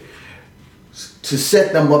anointed, to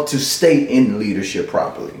set them up to stay in leadership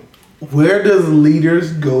properly? Where does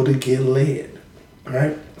leaders go to get led?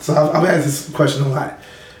 Right. So I've asked this question a lot.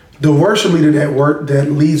 The worship leader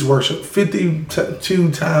that leads worship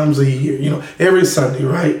 52 times a year, you know, every Sunday,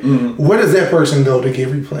 right? Mm-hmm. Where does that person go to get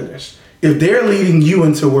replenished? If they're leading you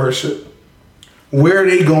into worship, where are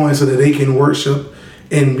they going so that they can worship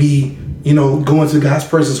and be, you know, going to God's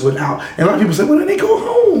presence without? And a lot of people say, well, then they go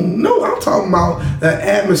home. No, I'm talking about the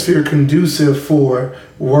atmosphere conducive for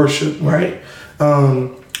worship, right? I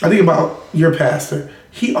think about your pastor.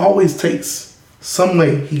 He always takes some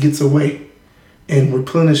way, he gets away and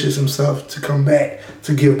replenishes himself to come back,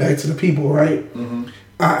 to give back to the people, right? Mm-hmm.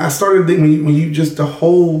 I started thinking when you just the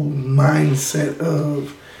whole mindset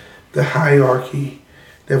of the hierarchy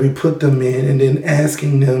that we put them in, and then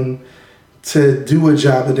asking them to do a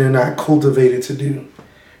job that they're not cultivated to do.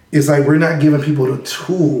 It's like we're not giving people the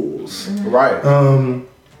tools. Mm-hmm. Right.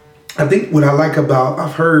 I think what I like about,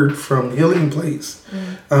 I've heard from Healing Place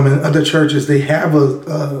and other churches, they have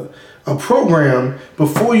a program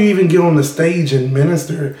before you even get on the stage and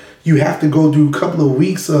minister. You have to go through a couple of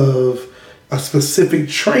weeks of a specific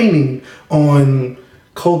training on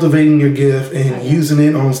cultivating your gift and using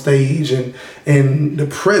it on stage, and the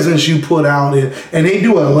presence you put out, and they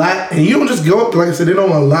do a lot. And you don't just go up, like I said, they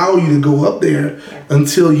don't allow you to go up there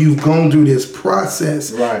until you've gone through this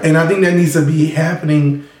process. Right. And I think that needs to be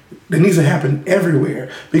happening. That needs to happen everywhere,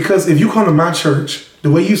 because if you come to my church, the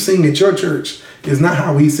way you sing at your church is not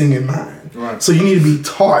how we sing in mine. Right. So you need to be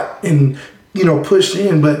taught and, you know, pushed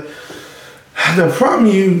in. But the problem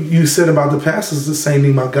you said about the pastors is the same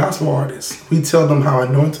thing about gospel artists. We tell them how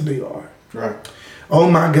anointed they are. Right. Oh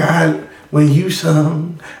my God, when you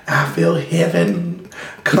sung, I feel heaven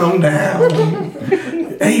come down.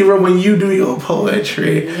 Ava, when you do your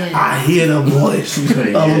poetry, I hear the voice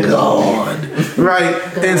of God. Right?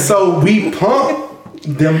 And so we pump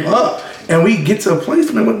them up, and we get to a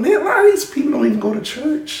place where, man, a lot of these people don't even go to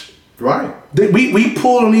church. Right. We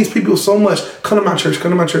pull on these people so much. Come to my church,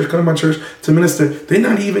 come to my church, come to my church to minister. They're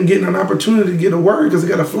not even getting an opportunity to get a word because they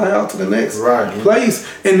got to fly out to the next place.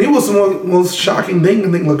 And it was the most shocking thing.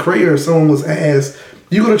 I think Lecrae or someone was asked,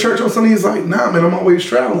 you go to church on Sunday? He's like, nah, man, I'm always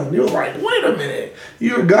traveling. He was like, wait a minute,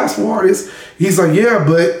 you're a gospel artist? He's like, yeah,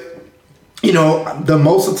 but, you know, the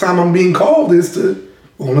most of the time I'm being called is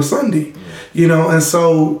on a Sunday, you know, and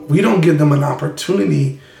so we don't give them an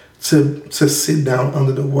opportunity to sit down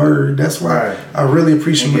under the word. That's why I really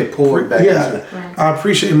appreciate I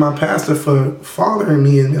appreciate my pastor for fathering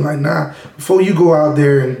me and being like, nah, before you go out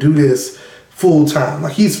there and do this full time,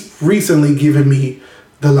 like he's recently given me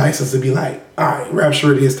the license to be like, all right,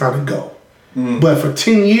 Rapture, it is time to go. But for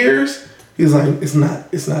 10 years, he's like, it's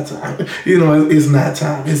not time. You know, it's not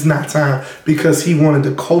time, because he wanted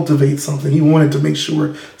to cultivate something. He wanted to make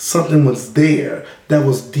sure something was there that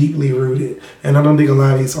was deeply rooted. And I don't think a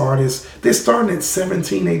lot of these artists, they're starting at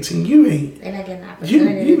 17, 18. You ain't. They're not getting an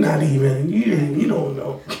opportunity. You're not even, you don't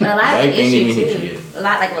know. But a lot of the issue too, a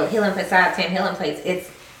lot like what Healing Facade, 10 Healing Plates,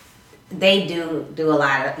 they do a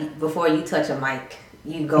lot of, before you touch a mic,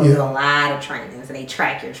 you go through a lot of trainings, and they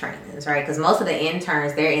track your trainings, right? Because most of the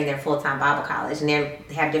interns, they're in their full-time Bible college, and they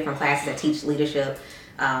have different classes that teach leadership,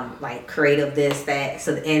 like creative, this, that.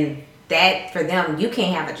 So, and that for them, you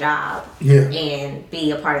can't have a job and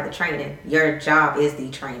be a part of the training. Your job is the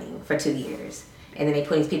training for 2 years. And then they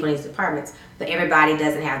put these people in these departments. But everybody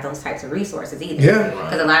doesn't have those types of resources either. Yeah.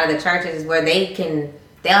 Because a lot of the churches where they'll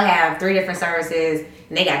have 3 different services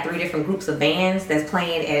and they got 3 different groups of bands that's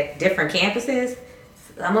playing at different campuses.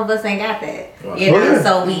 Some of us ain't got that. Right. You know, Oh, yeah.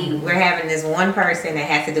 so we're having this one person that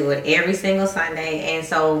has to do it every single Sunday. And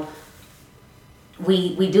so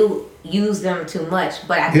we do use them too much,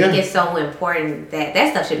 but I think it's so important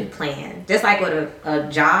that stuff should be planned. Just like with a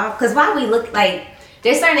job, because why we look like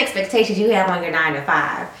there's certain expectations you have on your 9 to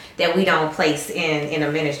 5 that we don't place in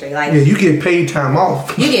a ministry. Like you get paid time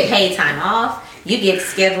off. You get paid time off. You get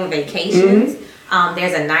scheduled vacations.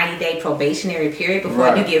 There's a 90-day probationary period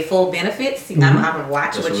before you get full benefits. I'm gonna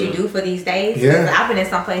watch what you do for these days. Yeah. I've been in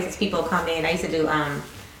some places people come in. I used to do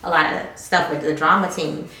a lot of stuff with the drama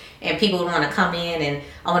team. And people would want to come in and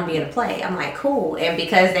I want to be in a play. I'm like, cool. And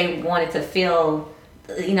because they wanted to feel,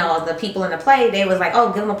 the people in the play, they was like,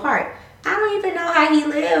 oh, give him a part. I don't even know how he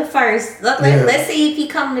lived first. Let's see if he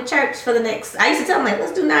come to church for the next. I used to tell him, like,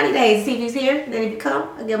 let's do 90 days, see if he's here. Then if he come,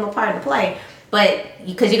 I'll give him a part in the play. But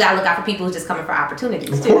because you got to look out for people who's just coming for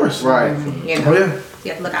opportunities, Of course. Right. You know? Oh, yeah.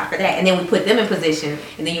 You have to look out for that. And then we put them in position,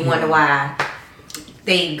 and then you wonder why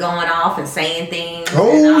they going off and saying things and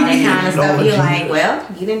all that kind of stuff. You're like, well,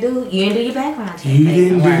 you didn't do your background check. You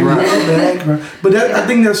didn't do your background. But I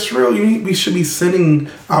think that's true. We should be sending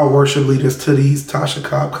our worship leaders to these Tasha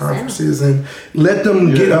Cobb conferences and let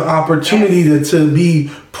them get an opportunity to be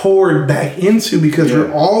poured back into, because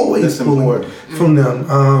we're always pulling from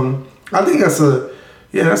them. I think that's a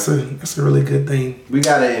really good thing. We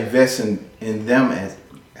gotta invest in them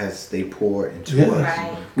as they pour into us.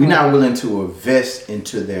 Right. We're not willing to invest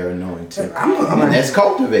into their anointing. And that's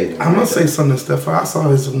cultivating. I'm gonna say something, Steph. I saw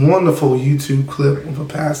this wonderful YouTube clip of a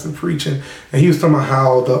pastor preaching, and he was talking about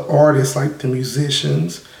how the artists, like the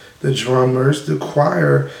musicians, the drummers, the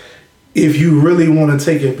choir, if you really want to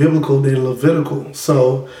take it biblical, they're Levitical.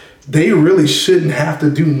 So they really shouldn't have to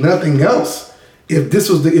do nothing else.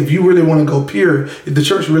 If you really want to go pure, if the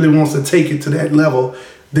church really wants to take it to that level,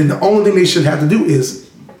 then the only thing they should have to do is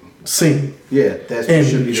sing. Yeah, that's and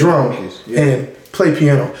should be drum and play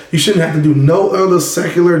piano. You shouldn't have to do no other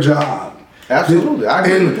secular job. Absolutely, I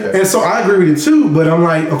agree with that. And so I agree with it too. But I'm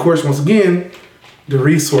like, of course, once again, the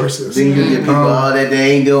resources. Then you get people that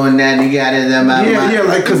they ain't doing that. You got it.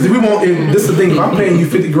 Like, because we won't. And this is the thing. If I'm paying you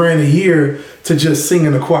 $50,000 a year to just sing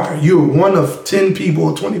in a choir, you're one of 10 people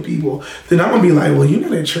or 20 people, then I'm gonna be like, well, you're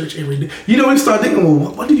not at church every day. We start thinking,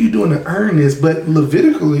 well, what are you doing to earn this? But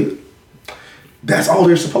Levitically, that's all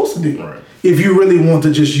they're supposed to do. Right. If you really want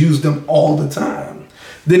to just use them all the time,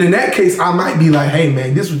 then in that case, I might be like, hey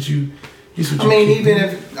man, this is what you. Just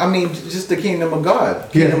the kingdom of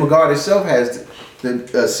God. Kingdom of God itself has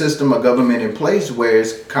the system of government in place where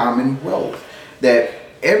it's commonwealth, that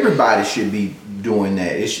everybody should be doing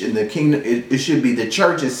that. It should be the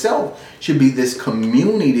church itself should be this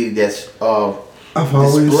community that's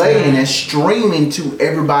displaying and streaming to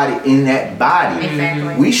everybody in that body.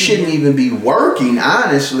 Exactly. We shouldn't even be working,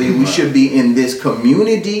 honestly. We should be in this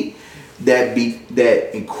community that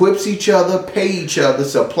equips each other, pay each other,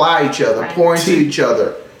 supply each other, pour into each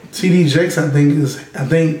other. T.D. Jakes, I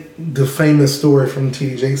think the famous story from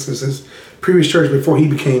T.D. Jakes is his previous church before he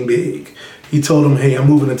became big. He told them, hey, I'm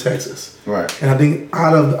moving to Texas. Right. And I think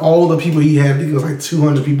out of all the people he had, I think it was like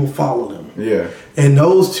 200 people followed him. Yeah. And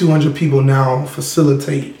those 200 people now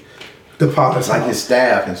facilitate the Potter's Like House. his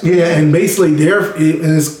staff and stuff. Yeah, and basically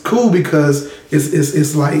and it's cool because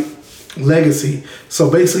it's like legacy.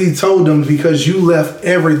 So basically he told them, because you left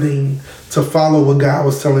everything to follow what God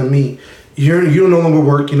was telling me, you no longer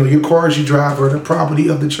work. Your cars you drive are the property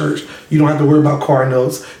of the church. You don't have to worry about car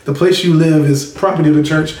notes. The place you live is property of the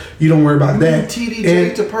church. You don't worry about that. T.D.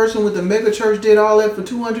 Jakes, the person with the mega church, did all that for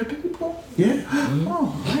 200 people? Yeah.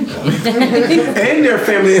 Oh my God. And their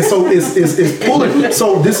family. And so it's pulling.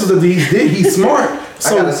 So this is what he did. He's smart.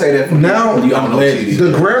 So I gotta say that for now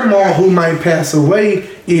the grandma who might pass away,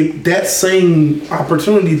 if that same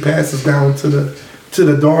opportunity passes down to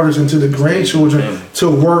the daughters and to the grandchildren to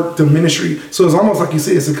work the ministry. So it's almost like you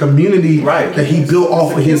said, it's a community that he built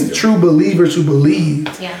off of his true believers who believed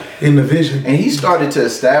in the vision. And he started to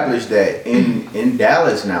establish that in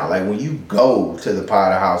Dallas now. Like when you go to the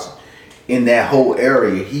Potter House, in that whole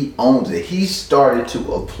area, he owns it. He started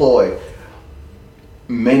to employ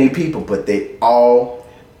many people, but they all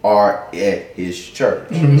are at his church.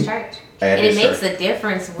 His church. At And his it makes church. a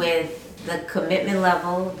difference with the commitment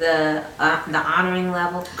level, the honoring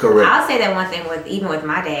level. Correct. I'll say that one thing even with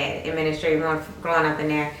my dad in ministry, growing up in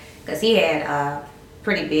there, because he had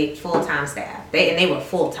pretty big full-time staff. They were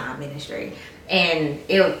full-time ministry. And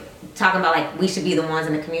it was talking about like we should be the ones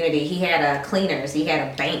in the community. He had cleaners. He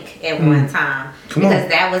had a bank at one time because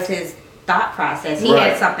that was his thought process. He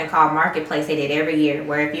had something called Marketplace they did every year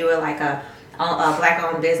where if you were like a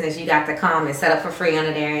black-owned business, you got to come and set up for free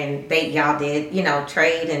under there, and y'all did,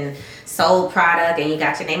 trade and sold product, and you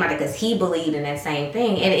got your name out there because he believed in that same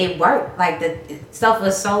thing, and it worked. Like the stuff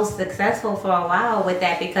was so successful for a while with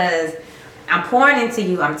that because I'm pouring into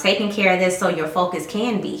you, I'm taking care of this so your focus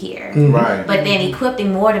can be here. Right. But then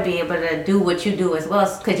equipping more to be able to do what you do as well,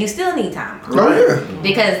 because you still need time. Oh, yeah.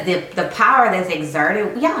 Because the power that's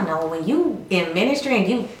exerted, y'all know when you in ministry and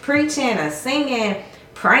you preaching or singing,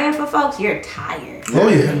 praying for folks, you're tired. Oh,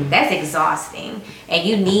 yeah. That's exhausting. And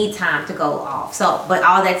you need time to go off. So, but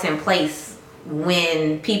all that's in place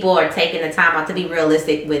when people are taking the time out to be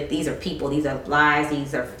realistic with these are people, these are lives,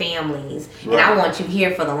 these are families. Right. And I want you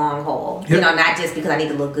here for the long haul. Yep. Not just because I need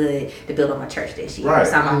to look good to build up my church this year. Right.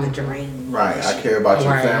 It's not about the dream. Right. I care about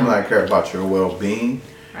your Right. family. I care about your well-being.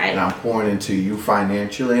 Right. And I'm pouring into you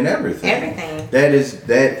financially and everything. Everything. That is.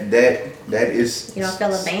 You don't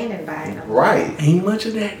feel abandoned by it. Right. Ain't much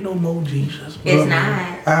of that no more, Jesus. It's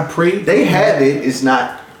not. I pray. They have it. It's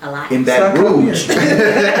not A lot. in that It's not rouge.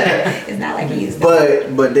 It's not like it used to.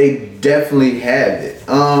 but they definitely have it.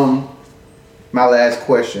 My last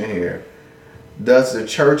question here: does the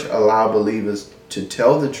church allow believers to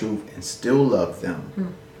tell the truth and still love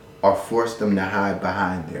them, or force them to hide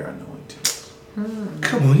behind their anointing?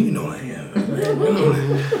 Come on, you know I am.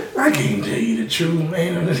 I can't tell you the truth,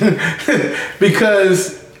 man.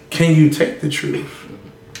 Because can you take the truth?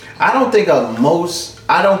 I don't think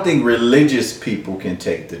religious people can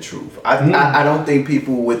take the truth. I don't think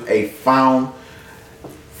people with a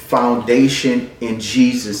foundation in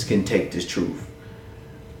Jesus can take this truth.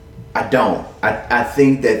 I don't. I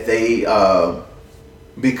think that they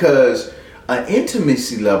because an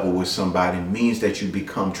intimacy level with somebody means that you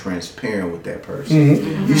become transparent with that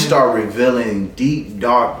person. You start revealing deep,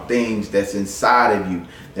 dark things that's inside of you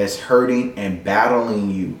that's hurting and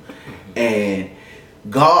battling you. And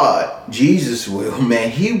God, Jesus will, man,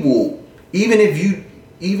 he will, even if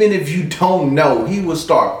you don't know, he will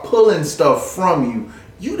start pulling stuff from you.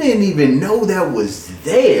 You didn't even know that was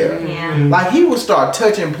there. Yeah. Like he will start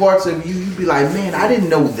touching parts of you. You'd be like, man, I didn't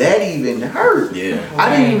know that even hurt. Yeah.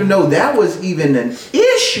 I didn't even know that was even an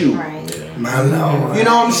issue. Right. My Lord. You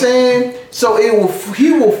know what I'm saying? So he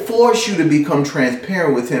will force you to become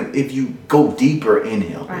transparent with him if you go deeper in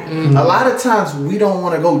him. Right. A lot of times we don't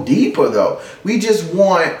want to go deeper though. We just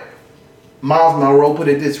want, Miles Monroe put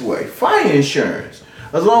it this way, fire insurance.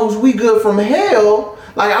 As long as we good from hell.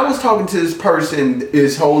 Like I was talking to this person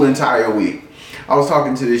this whole entire week. I was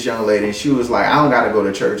talking to this young lady and she was like, I don't gotta go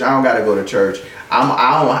to church. I don't gotta go to church.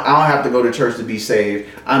 I don't have to go to church to be saved.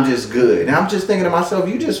 I'm just good. And I'm just thinking to myself,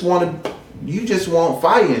 you just want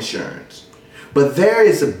fire insurance. But there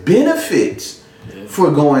is benefits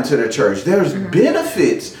for going to the church. There's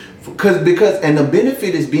benefits because the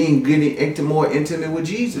benefit is getting more intimate with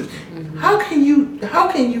Jesus. How can you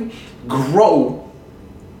grow?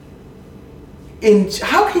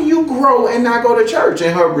 How can you grow and not go to church?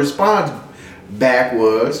 And her response back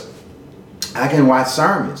was, I can watch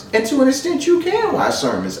sermons. And to an extent you can watch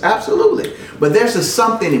sermons, absolutely. But there's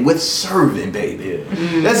something with serving, baby.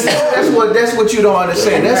 That's what you don't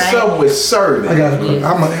understand. That's something with serving.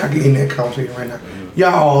 I get in that conversation right now.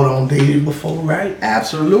 Y'all all done dated before, right?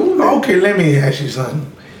 Absolutely. Okay, let me ask you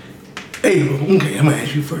something. Hey, okay, I'm gonna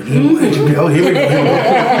ask you first. Here we go. All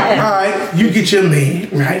right, you get your man,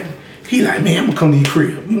 right? He like, man, I'm gonna come to your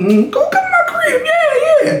crib. Go come to my crib,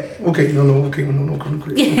 yeah. Okay, no, come to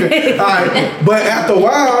the crib. Okay, all right. But after a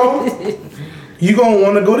while, you gonna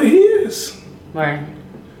want to go to his. Right.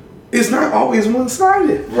 It's not always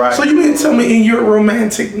one-sided. Right. So you mean to tell me in your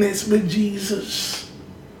romanticness with Jesus,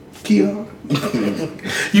 Keon,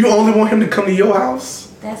 you only want him to come to your house?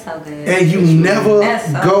 That's so good. And you never That's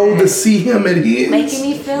so go good. to see him at his? Making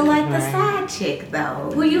me feel like the side chick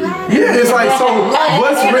though. Who you had? Yeah, it's like, so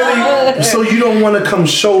what's really, so you don't want to come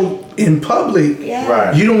show in public. Yeah.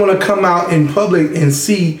 Right. You don't want to come out in public and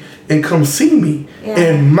come see me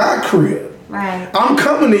in my crib. Right. I'm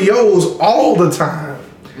coming to yours all the time.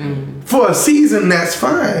 For a season, that's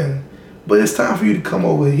fine. But it's time for you to come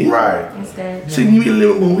over here. Right. That's good. So you need a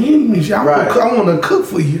little more energy. Right. I want to cook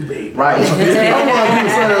for you, baby. Right. I want to do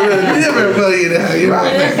something a little different for you now. You know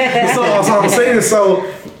what I'm saying? So I'm saying, so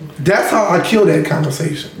that's how I kill that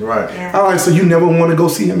conversation. Right. Yeah. All right, so you never want to go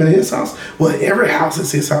see him in his house? Well, every house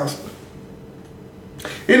is his house.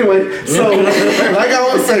 Anyway, so like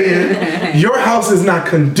I was saying, your house is not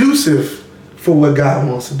conducive for what God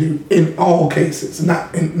wants to do in all cases,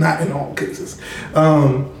 not in all cases.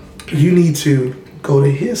 You need to go to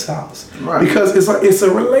His house because it's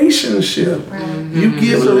a relationship. You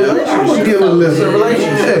give a little, I would give a little. It's a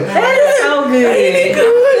relationship. So good.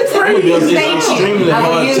 Thank you. I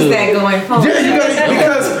will use that going forward. Yeah,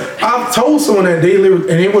 because I've told someone that they live,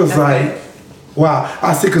 and it was like, wow.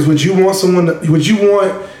 I said, because would you want someone to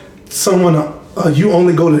you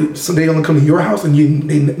only go to, so they only come to your house, and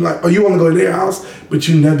or you only go to their house, but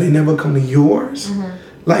they never come to yours.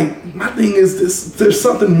 Like, my thing is this: there's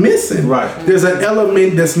something missing. Right. There's an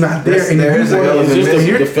element that's not there, There's an element It's just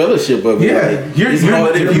missing. the fellowship of it. Yeah, Like, you're If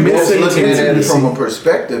you missing looking at it intimacy. from a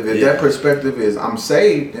perspective, if that perspective is I'm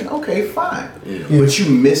saved, then okay, fine. But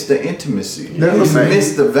you miss the intimacy. That's what I'm You saying.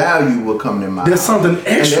 miss the value will come in my There's house. something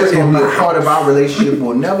extra and that's in gonna be my a part of house. our relationship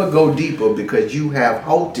will never go deeper because you have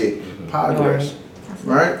halted progress.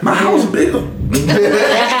 Right? My house bigger.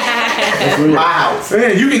 My house.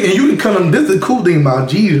 Man, you can come. This is the cool thing about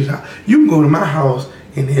Jesus. You can go to my house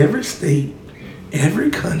in every state, every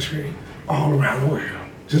country, all around the world.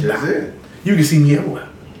 Just That's about. it. You can see me everywhere.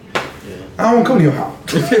 I don't come to your house.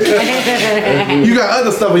 You got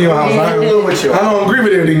other stuff in your house. I don't agree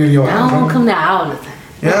with everything in your I house. don't come to all the time.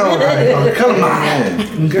 Yeah, all right. Come to my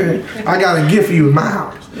house. Okay. I got a gift for you in my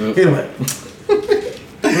house. Anyway.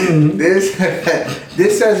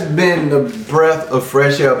 This has been the Breath of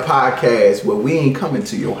Fresh Air podcast where we ain't coming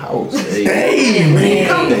to your house. Hey,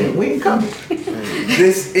 man. We ain't coming.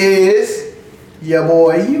 This is your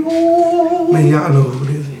boy you. Man, y'all know who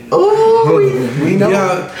this is. Oh, we know.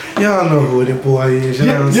 Y'all know who this boy is. You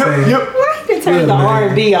know what I'm saying? Why you turn Look, the man.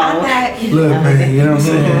 R&B I'm on? not, Look, man, you know what I'm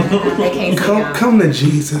saying? they can't see Come to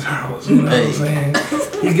Jesus' house. You know what I'm saying?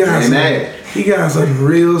 Amen. He got some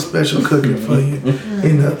real special cooking for you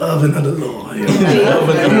in the oven of the Lord. You know?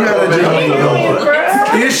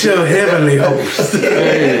 It's your heavenly host.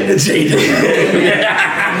 Jesus.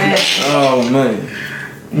 Oh man.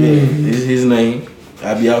 Yeah, this is his name.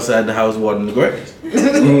 I be outside the house watering the grass.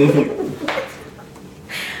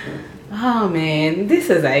 Oh man, this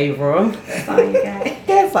is April. That's all you got.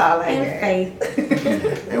 That's all I And got.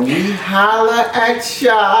 faith. And we holla at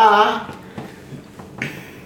ya.